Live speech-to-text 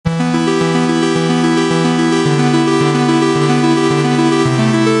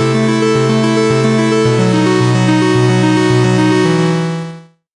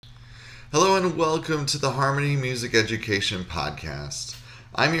welcome to the Harmony Music Education Podcast.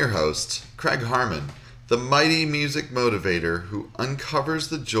 I'm your host, Craig Harmon, the mighty music motivator who uncovers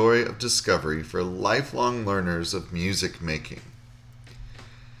the joy of discovery for lifelong learners of music making.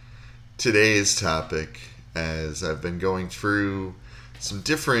 Today's topic, as I've been going through some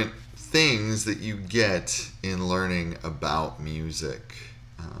different things that you get in learning about music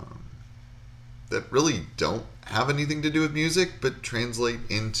that really don't have anything to do with music, but translate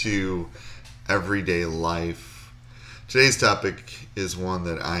into everyday life. Today's topic is one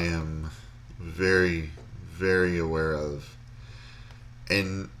that I am very, very aware of.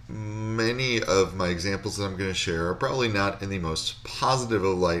 And many of my examples that I'm going to share are probably not in the most positive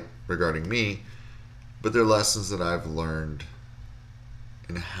of light regarding me, but they're lessons that I've learned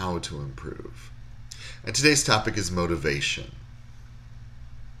in how to improve. And today's topic is motivation.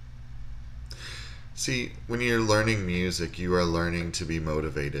 See, when you're learning music, you are learning to be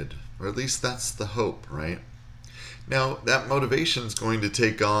motivated, or at least that's the hope, right? Now, that motivation is going to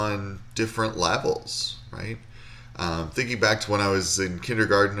take on different levels, right? Thinking back to when I was in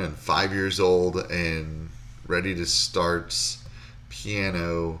kindergarten and 5 years old and ready to start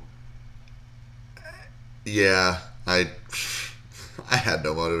piano, I had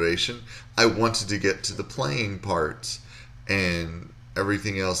no motivation. I wanted to get to the playing part, and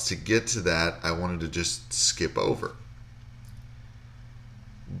everything else to get to that, I wanted to just skip over.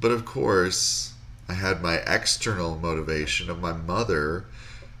 But of course, I had my external motivation of my mother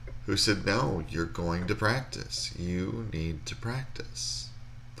who said, no, you're going to practice. You need to practice.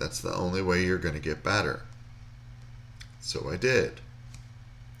 That's the only way you're going to get better. So I did.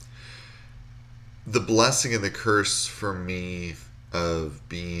 The blessing and the curse for me of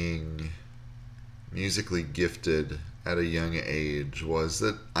being musically gifted at a young age was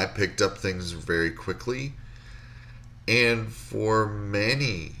that I picked up things very quickly, and for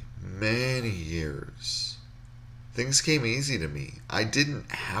many, many years things came easy to me. I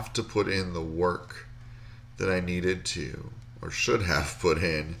didn't have to put in the work that I needed to or should have put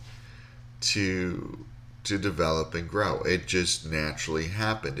in to develop and grow. It just naturally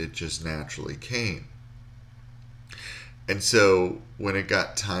happened. It just naturally came. And so when it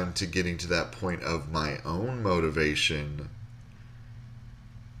got time to getting to that point of my own motivation,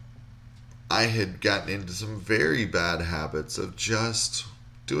 I had gotten into some very bad habits of just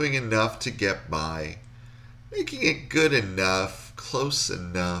doing enough to get by, making it good enough, close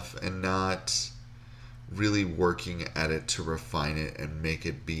enough, and not really working at it to refine it and make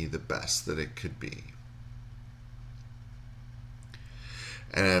it be the best that it could be.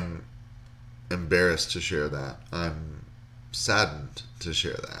 And I'm embarrassed to share that. I'm saddened to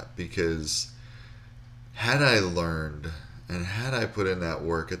share that, because had I learned and had I put in that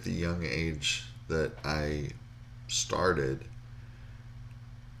work at the young age that I started,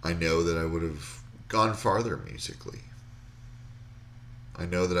 I know that I would have gone farther musically. I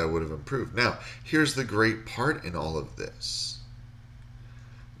know that I would have improved. Now, here's the great part in all of this.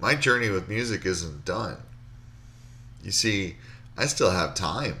 My journey with music isn't done. You see, I still have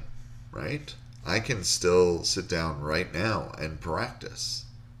time, right? I can still sit down right now and practice.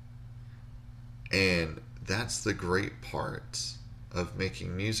 And that's the great part of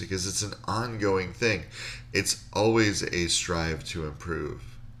making music, is it's an ongoing thing. It's always a strive to improve.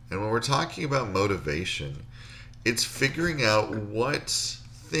 And when we're talking about motivation, it's figuring out what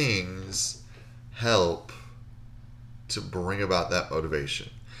things help to bring about that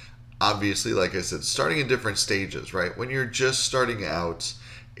motivation. Obviously, like I said, starting in different stages, right? When you're just starting out,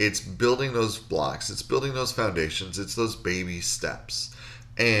 it's building those blocks, it's building those foundations, it's those baby steps.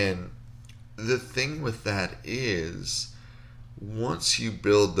 And the thing with that is, once you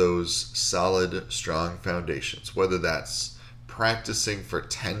build those solid, strong foundations, whether that's practicing for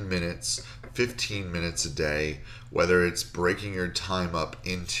 10 minutes, 15 minutes a day, whether it's breaking your time up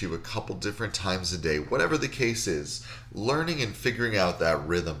into a couple different times a day, whatever the case is, learning and figuring out that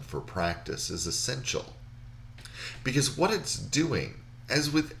rhythm for practice is essential. Because what it's doing, as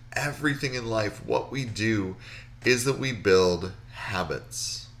with everything in life, what we do is that we build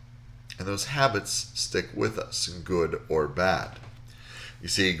habits. And those habits stick with us, good or bad. You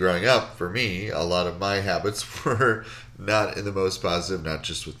see, growing up, for me, a lot of my habits were not in the most positive, not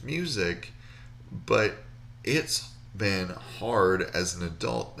just with music, but it's been hard as an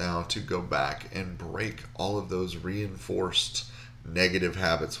adult now to go back and break all of those reinforced negative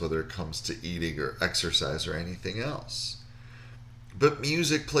habits, whether it comes to eating or exercise or anything else. But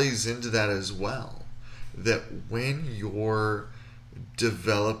music plays into that as well. That when you're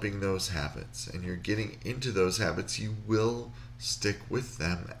developing those habits and you're getting into those habits, you will stick with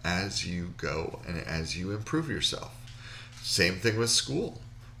them as you go and as you improve yourself. Same thing with school.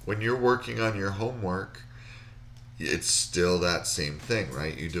 When you're working on your homework, it's still that same thing,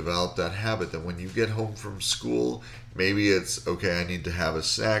 right? You develop that habit that when you get home from school, maybe it's okay, I need to have a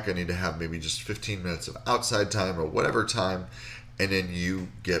snack, I need to have maybe just 15 minutes of outside time or whatever time, and then you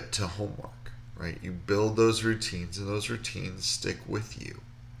get to homework, right? You build those routines, and those routines stick with you.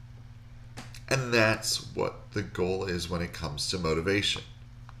 And that's what the goal is when it comes to motivation.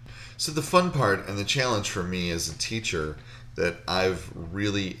 So the fun part and the challenge for me as a teacher that I've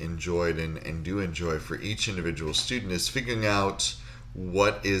really enjoyed and do enjoy for each individual student is figuring out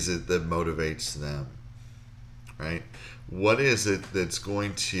what is it that motivates them, right? What is it that's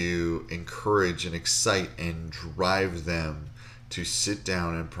going to encourage and excite and drive them to sit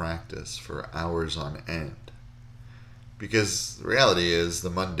down and practice for hours on end? Because the reality is the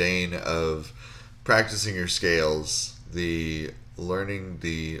mundane of practicing your scales, the learning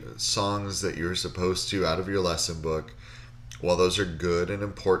the songs that you're supposed to out of your lesson book, while those are good and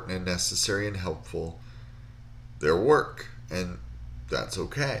important and necessary and helpful, they're work, and that's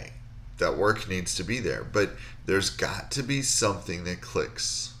okay. That work needs to be there, but there's got to be something that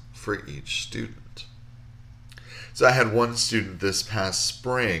clicks for each student. So I had one student this past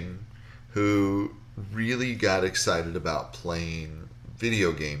spring who really got excited about playing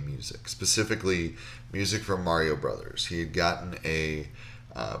video game music, specifically music from Mario Brothers. He had gotten a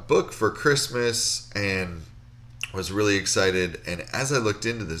book for Christmas and was really excited. And as I looked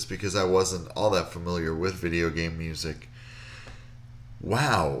into this, because I wasn't all that familiar with video game music,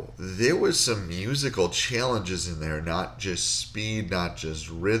 wow, there was some musical challenges in there, not just speed, not just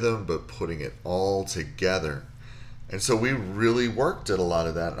rhythm, but putting it all together. And so we really worked at a lot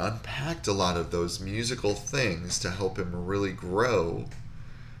of that and unpacked a lot of those musical things to help him really grow.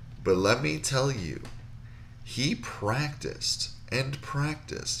 But let me tell you, he practiced and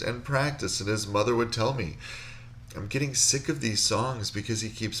practiced and practiced. And his mother would tell me, I'm getting sick of these songs because he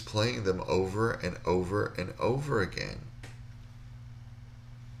keeps playing them over and over and over again.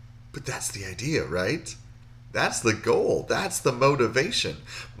 But that's the idea, right? That's the goal. That's the motivation.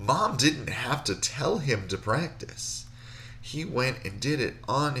 Mom didn't have to tell him to practice. He went and did it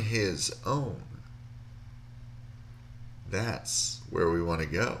on his own. That's where we want to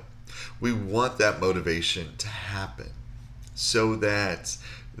go. We want that motivation to happen so that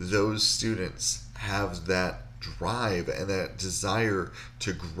those students have that drive and that desire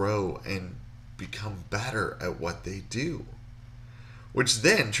to grow and become better at what they do, which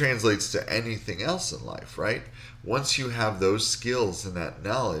then translates to anything else in life, right? Once you have those skills and that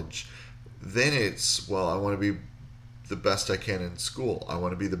knowledge, then it's, well, I want to be the best I can in school. I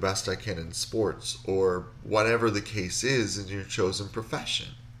want to be the best I can in sports, or whatever the case is in your chosen profession.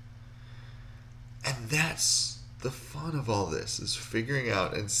 And that's the fun of all this, is figuring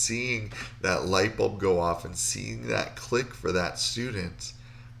out and seeing that light bulb go off and seeing that click for that student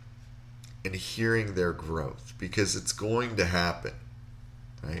and hearing their growth, because it's going to happen,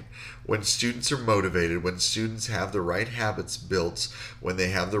 right? When students are motivated, when students have the right habits built, when they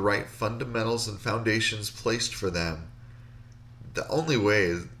have the right fundamentals and foundations placed for them, the only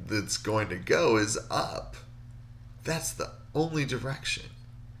way that's going to go is up. That's the only direction.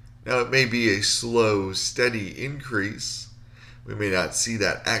 Now, it may be a slow, steady increase. We may not see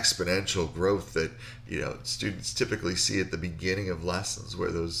that exponential growth that, students typically see at the beginning of lessons,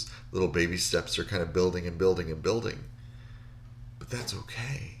 where those little baby steps are kind of building and building and building. But that's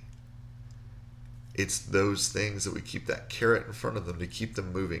okay. It's those things that we keep that carrot in front of them to keep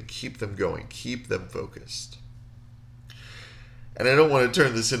them moving, keep them going, keep them focused. And I don't want to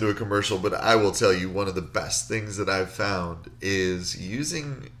turn this into a commercial, but I will tell you one of the best things that I've found is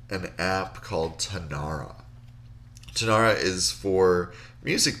using an app called Tonara. Tonara is for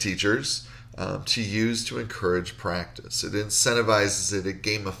music teachers to use to encourage practice. It incentivizes it, it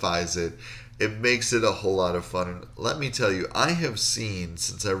gamifies it, it makes it a whole lot of fun. And let me tell you, I have seen,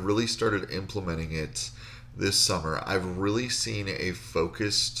 since I really started implementing it this summer, I've really seen a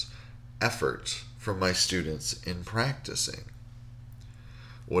focused effort from my students in practicing.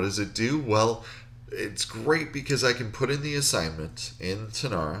 What does it do? Well, it's great because I can put in the assignment in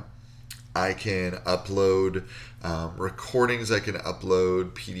Tonara. I can upload recordings, I can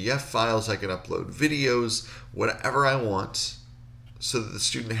upload PDF files, I can upload videos, whatever I want, so that the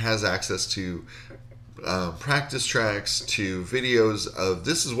student has access to practice tracks, to videos of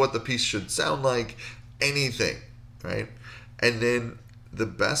this is what the piece should sound like, anything, right? And then the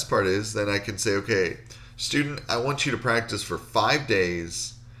best part is then I can say, okay, student, I want you to practice for 5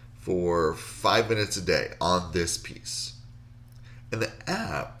 days for 5 minutes a day on this piece. And the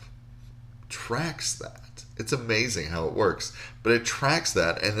app tracks that. It's amazing how it works. But it tracks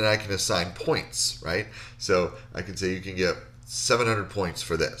that, and then I can assign points, right? So I can say you can get 700 points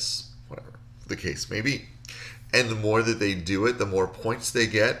for this, whatever the case may be. And the more that they do it, the more points they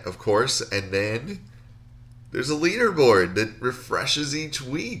get, of course. And then there's a leaderboard that refreshes each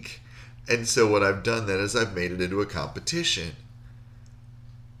week. And so what I've done then is I've made it into a competition.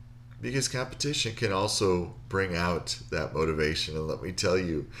 Because competition can also bring out that motivation. And let me tell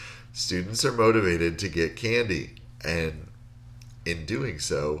you, students are motivated to get candy. And in doing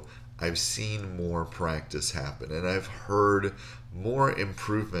so, I've seen more practice happen. And I've heard more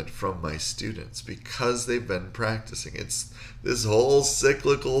improvement from my students because they've been practicing. It's this whole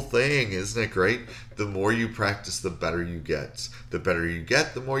cyclical thing, isn't it great? The more you practice, the better you get. The better you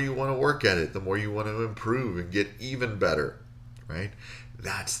get, the more you want to work at it, the more you want to improve and get even better, right?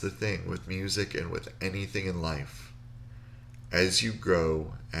 That's the thing with music and with anything in life. As you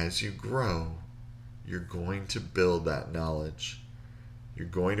grow, you're going to build that knowledge. You're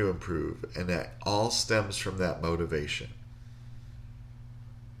going to improve, and that all stems from that motivation.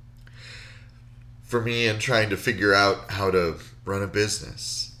 For me, in trying to figure out how to run a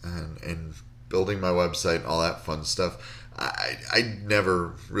business and building my website and all that fun stuff, I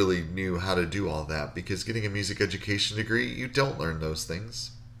never really knew how to do all that, because getting a music education degree, you don't learn those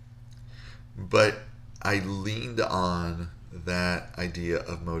things. But I leaned on that idea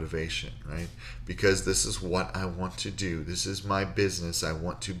of motivation, right? Because this is what I want to do. This is my business. I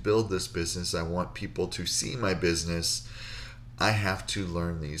want to build this business. I want people to see my business. I have to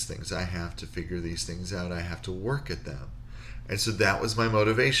learn these things. I have to figure these things out. I have to work at them. And so that was my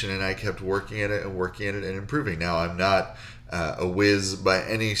motivation, and I kept working at it and improving. Now, I'm not a whiz by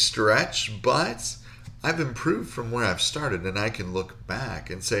any stretch, but I've improved from where I've started, and I can look back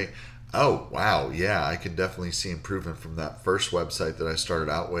and say, oh, wow, yeah, I can definitely see improvement from that first website that I started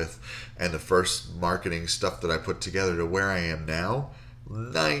out with and the first marketing stuff that I put together to where I am now.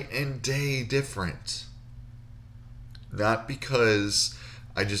 Night and day different. Not because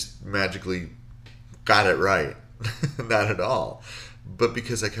I just magically got it right. Not at all. But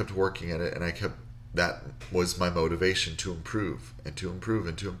because I kept working at it, and that was my motivation to improve and to improve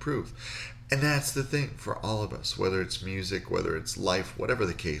and to improve. And that's the thing for all of us, whether it's music, whether it's life, whatever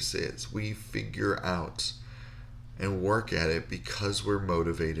the case is, we figure out and work at it because we're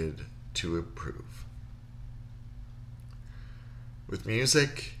motivated to improve. With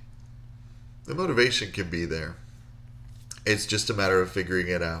music, the motivation can be there. It's just a matter of figuring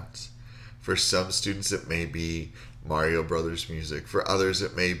it out. For some students, it may be Mario Brothers music. For others,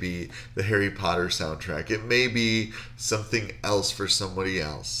 it may be the Harry Potter soundtrack. It may be something else for somebody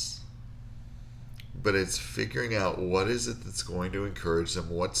else. But it's figuring out what is it that's going to encourage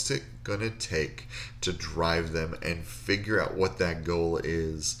them, what's it going to take to drive them, and figure out what that goal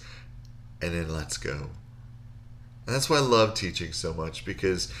is, and then let's go. And that's why I love teaching so much,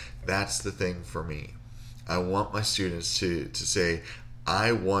 because that's the thing for me. I want my students to say,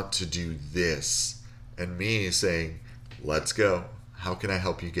 I want to do this. And me saying, let's go. How can I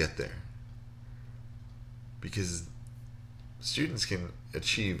help you get there? Because students can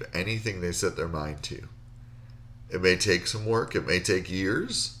achieve anything they set their mind to. It may take some work. It may take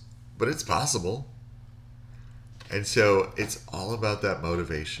years. But it's possible. And so it's all about that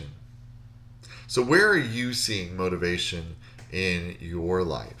motivation. So where are you seeing motivation in your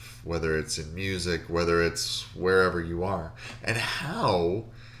life, whether it's in music, whether it's wherever you are? And how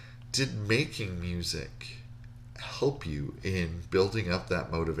did making music help you in building up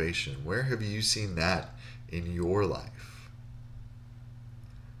that motivation? Where have you seen that in your life?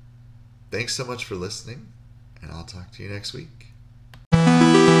 Thanks so much for listening, and I'll talk to you next week.